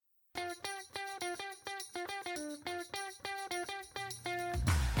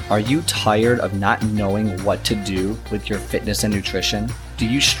Are you tired of not knowing what to do with your fitness and nutrition? Do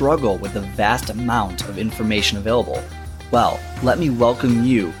you struggle with the vast amount of information available? Well, let me welcome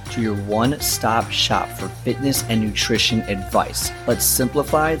you to your one-stop shop for fitness and nutrition advice. Let's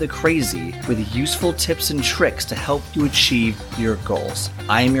simplify the crazy with useful tips and tricks to help you achieve your goals.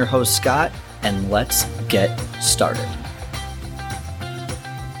 I am your host, Scott, and let's get started.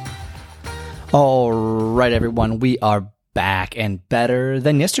 All right, everyone, we are back and better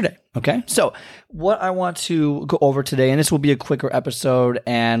than yesterday. Okay, so what I want to go over today, and this will be a quicker episode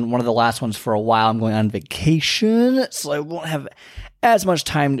and one of the last ones for a while. I'm going on vacation, so I won't have as much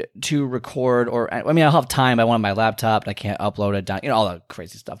time to record, or I mean, I'll have time. I want my laptop, and I can't upload it down, all that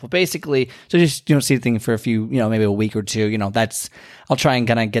crazy stuff. But basically, so just see the thing for a few, maybe a week or two. I'll try and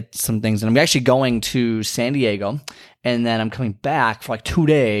kind of get some things. And I'm actually going to San Diego, and then I'm coming back for like 2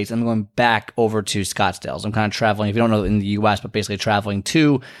 days. I'm going back over to Scottsdale. So I'm kind of traveling, if you don't know, in the U.S., but basically traveling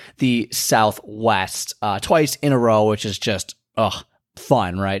to the Southwest twice in a row, which is just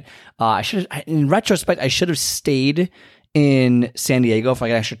fun, right? In retrospect, I should have stayed in San Diego for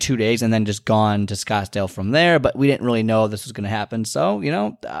like an extra 2 days and then just gone to Scottsdale from there. But we didn't really know this was going to happen. So,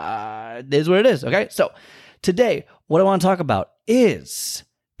 it is what it is. Okay. So today, what I want to talk about is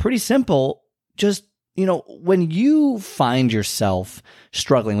pretty simple. Just, when you find yourself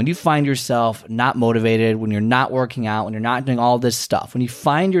struggling, when you find yourself not motivated, when you're not working out, when you're not doing all this stuff, when you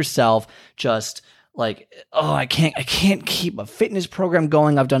find yourself just like, I can't keep a fitness program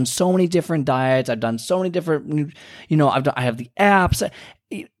going. I've done so many different diets. I've done so many different, I have the apps.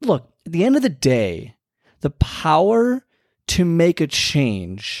 Look, at the end of the day, the power to make a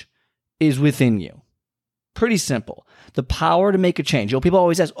change is within you. Pretty simple. The power to make a change. People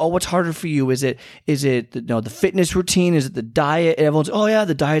always ask, what's harder for you? Is it the fitness routine? Is it the diet? And everyone's,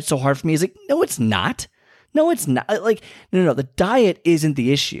 the diet's so hard for me. It's like, no, it's not. No, it's not. No. The diet isn't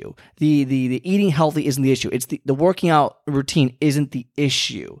the issue. The eating healthy isn't the issue. It's the working out routine isn't the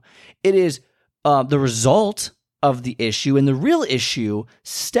issue. It is the result of the issue, and the real issue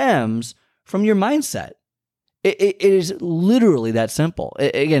stems from your mindset. It is literally that simple.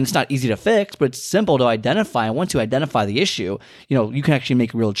 Again, it's not easy to fix, but it's simple to identify. And once you identify the issue, you can actually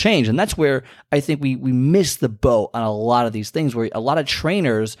make a real change. And that's where I think we miss the boat on a lot of these things, where a lot of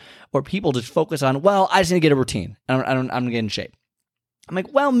trainers or people just focus on, I just need to get a routine. I'm going to get in shape. I'm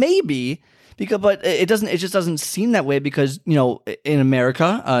like, maybe. But it just doesn't seem that way because, in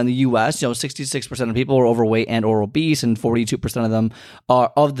America, in the U.S., 66% of people are overweight and or obese, and 42% of them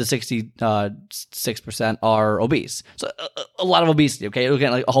of the 66% are obese. So a lot of obesity, okay? Looking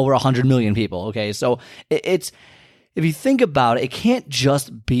at like over 100 million people, okay? So it's, if you think about it, it can't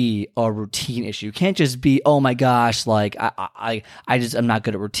just be a routine issue. It can't just be, oh my gosh, like I'm not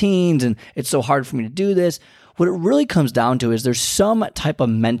good at routines and it's so hard for me to do this. What it really comes down to is there's some type of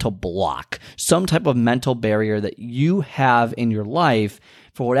mental block, some type of mental barrier that you have in your life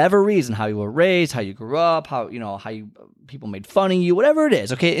for whatever reason, how you were raised, how you grew up, how people made fun of you, whatever it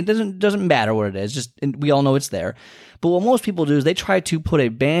is. Okay, it doesn't matter what it is. Just we all know it's there. But what most people do is they try to put a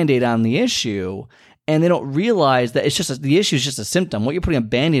Band-Aid on the issue, and they don't realize that the issue is just a symptom. What you're putting a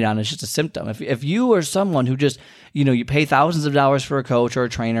Band-Aid on is just a symptom. If you are someone who just, you pay thousands of dollars for a coach or a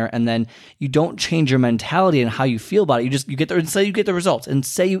trainer, and then you don't change your mentality and how you feel about it, you get the results, and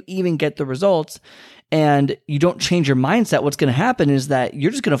say you even get the results, and you don't change your mindset, what's going to happen is that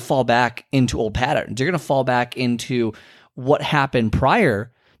you're just going to fall back into old patterns. You're going to fall back into what happened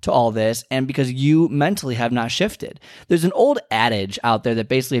prior to all this, and because you mentally have not shifted. There's an old adage out there that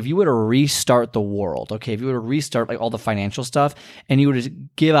basically, if you were to restart the world, okay, if you were to restart like all the financial stuff, and you were to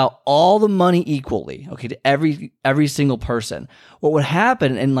give out all the money equally, okay, to every single person, what would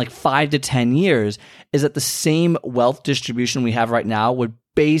happen in like 5 to 10 years is that the same wealth distribution we have right now would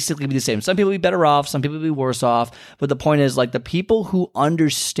basically be the same. Some people will be better off, some people will be worse off, but the point is, like, the people who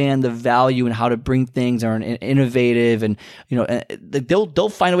understand the value and how to bring things are innovative, and they'll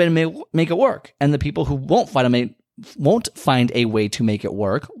find a way to make it work, and the people who won't find a way to make it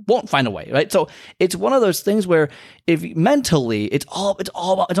work won't find a way, right? So it's one of those things where if mentally, it's all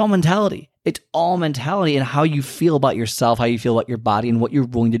mentality. It's all mentality and how you feel about yourself, how you feel about your body, and what you're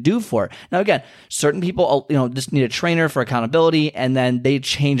willing to do for it. Now, again, certain people, just need a trainer for accountability, and then they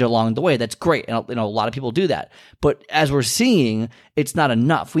change along the way. That's great. And, a lot of people do that. But as we're seeing, it's not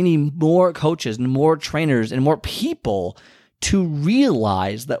enough. We need more coaches and more trainers and more people to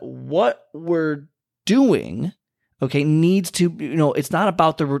realize that what we're doing, okay, needs to, it's not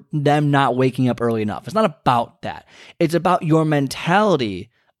about them not waking up early enough. It's not about that. It's about your mentality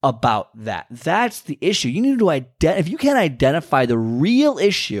about that. That's the issue. You need to if you can't identify the real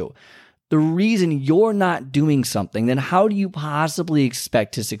issue the reason you're not doing something, then how do you possibly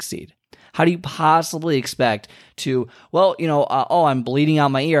expect to succeed? How do you possibly expect to, I'm bleeding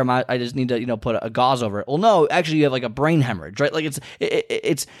out my ear. I just need to, put a gauze over it. Well, no, actually you have like a brain hemorrhage, right? Like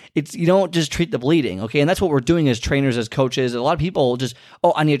it's you don't just treat the bleeding. Okay. And that's what we're doing as trainers, as coaches. A lot of people just,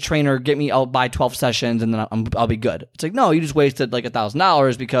 I need a trainer, I'll buy 12 sessions and then I'll be good. It's like, no, you just wasted like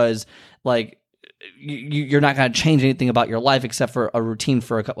 $1,000 because like, you're not going to change anything about your life except for a routine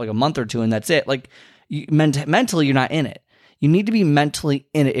for a month or two, and that's it. Like mentally, you're not in it. You need to be mentally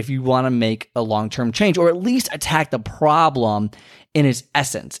in it if you want to make a long-term change, or at least attack the problem in its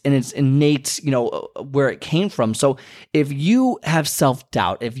essence, in its innate, where it came from. So if you have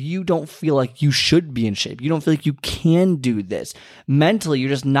self-doubt, if you don't feel like you should be in shape, you don't feel like you can do this, mentally you're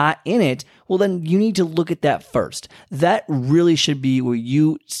just not in it, well, then you need to look at that first. That really should be where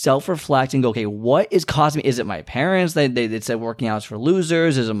you self-reflect and go, okay, what is causing me? Is it my parents? They said working out is for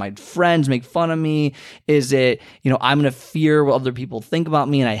losers. Is it my friends make fun of me? Is it, I'm going to fear what other people think about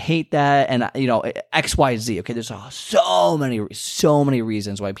me and I hate that? And, X, Y, Z. Okay, there's so many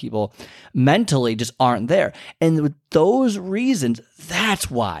reasons why people mentally just aren't there. And with those reasons, that's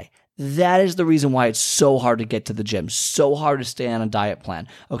why. That is the reason why it's so hard to get to the gym, so hard to stay on a diet plan.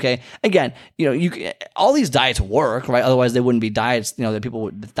 Okay. Again, all these diets work, right? Otherwise, they wouldn't be diets,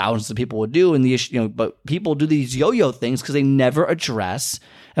 that thousands of people would do. And the issue, but people do these yo-yo things because they never address.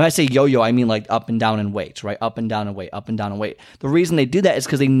 And I say yo-yo, I mean like up and down in weight, right? Up and down in weight, up and down in weight. The reason they do that is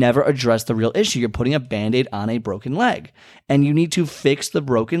because they never address the real issue. You're putting a Band-Aid on a broken leg, and you need to fix the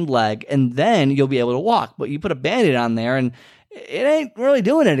broken leg, and then you'll be able to walk. But you put a Band-Aid on there, and it ain't really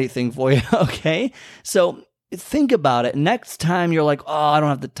doing anything for you, okay? So think about it. Next time you're like, I don't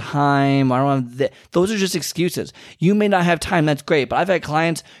have the time. I don't have those are just excuses. You may not have time. That's great. But I've had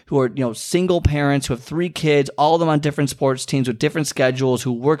clients who are, single parents who have 3 kids, all of them on different sports teams with different schedules,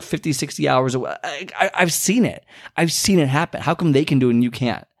 who work 50, 60 hours. I've seen it. I've seen it happen. How come they can do it and you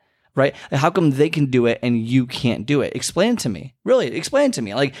can't? Right? How come they can do it and you can't do it? Explain it to me. Really, explain it to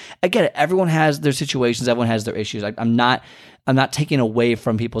me. Like, I get it. Everyone has their situations. Everyone has their issues. I'm not taking away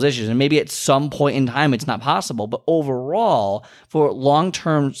from people's issues. And maybe at some point in time, it's not possible. But overall, for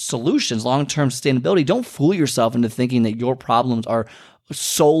long-term solutions, long-term sustainability, don't fool yourself into thinking that your problems are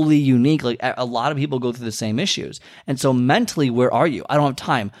solely unique. Like, a lot of people go through the same issues. And so mentally, where are you? I don't have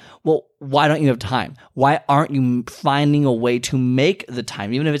time. Well, why don't you have time? Why aren't you finding a way to make the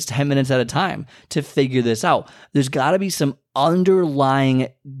time, even if it's 10 minutes at a time, to figure this out? There's got to be some underlying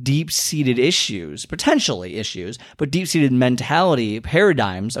deep-seated issues, potentially issues, but deep-seated mentality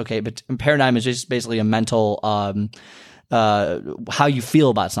paradigms. Okay, but paradigm is just basically a mental how you feel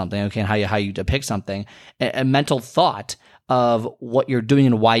about something, okay, and how you depict something, a mental thought of what you're doing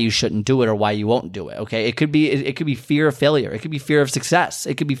and why you shouldn't do it or why you won't do it. Okay, it could be fear of failure, it could be fear of success,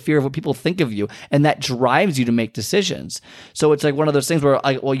 it could be fear of what people think of you, and that drives you to make decisions. So it's like one of those things where,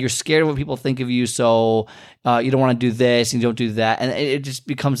 you're scared of what people think of you, so you don't want to do this and you don't do that, and it just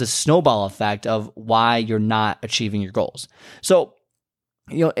becomes a snowball effect of why you're not achieving your goals. So,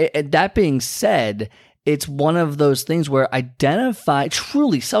 that being said, it's one of those things where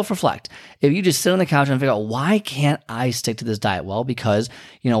truly self-reflect. If you just sit on the couch and figure out, why can't I stick to this diet? Well, because,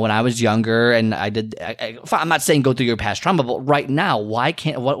 when I was younger and I'm not saying go through your past trauma, but right now, what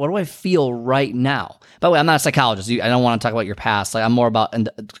do I feel right now? By the way, I'm not a psychologist. I don't want to talk about your past. Like, I'm more about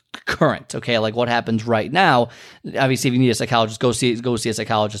current, okay? Like, what happens right now. Obviously, if you need a psychologist, go see a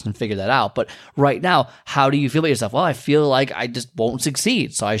psychologist and figure that out. But right now, how do you feel about yourself? Well, I feel like I just won't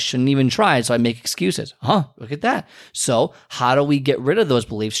succeed, so I shouldn't even try, so I make excuses. Look at that. So how do we get rid of those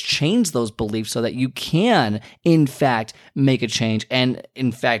beliefs, change those beliefs so that you can, in fact, make a change and,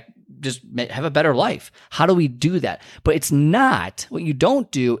 in fact, just have a better life? How do we do that? But it's not, what you don't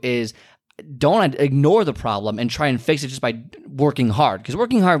do is don't ignore the problem and try and fix it just by working hard, because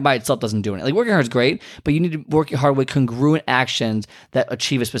working hard by itself doesn't do anything. Like, working hard is great, but you need to work hard with congruent actions that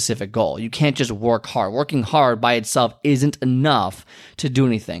achieve a specific goal. You can't just work hard. Working hard by itself isn't enough to do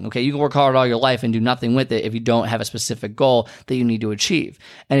anything. Okay, you can work hard all your life and do nothing with it if you don't have a specific goal that you need to achieve.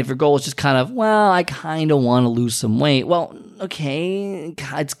 And if your goal is just kind of, I kind of want to lose some weight, well, okay,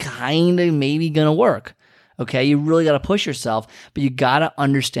 it's kind of maybe gonna work. Okay, you really got to push yourself, but you got to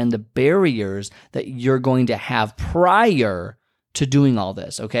understand the barriers that you're going to have prior to doing all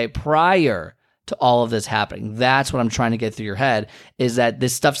this, okay? Prior to all of this happening. That's what I'm trying to get through your head, is that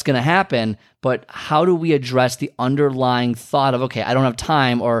this stuff's going to happen, but how do we address the underlying thought of, okay, I don't have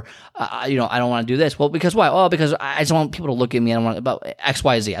time, or, I don't want to do this. Well, because why? Oh, because I just want people to look at me. I don't want about X,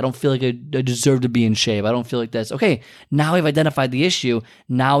 Y, Z. I don't feel like I deserve to be in shape. I don't feel like this. Okay, now we've identified the issue.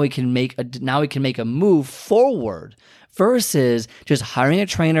 Now we can make a move forward versus just hiring a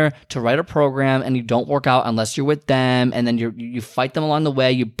trainer to write a program and you don't work out unless you're with them, and then you fight them along the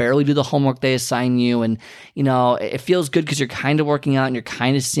way. You barely do the homework they assign you, and it feels good because you're kind of working out and you're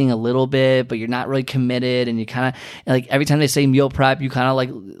kind of seeing a little bit, but you're not really committed, and you kind of like every time they say meal prep, you kind of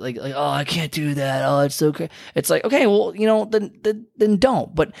like oh, I can't do that. Oh, it's so good. It's like, okay, well, then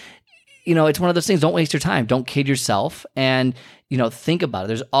don't. But it's one of those things. Don't waste your time. Don't kid yourself. And, think about it.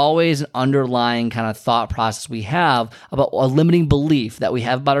 There's always an underlying kind of thought process we have about a limiting belief that we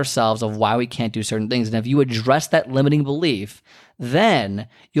have about ourselves of why we can't do certain things. And if you address that limiting belief, then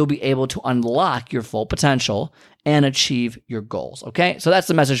you'll be able to unlock your full potential and achieve your goals. Okay. So that's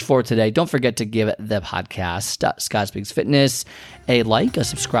the message for today. Don't forget to give the podcast, Scott Speaks Fitness, a like, a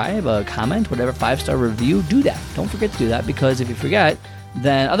subscribe, a comment, whatever, 5-star review. Do that. Don't forget to do that, because if you forget,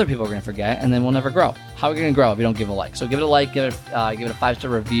 then other people are going to forget, and then we'll never grow. How are we going to grow if you don't give it a like? So give it a like, give it a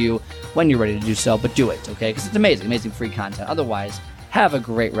 5-star review when you're ready to do so, but do it, okay? Because it's amazing free content. Otherwise, have a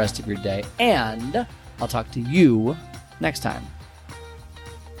great rest of your day, and I'll talk to you next time.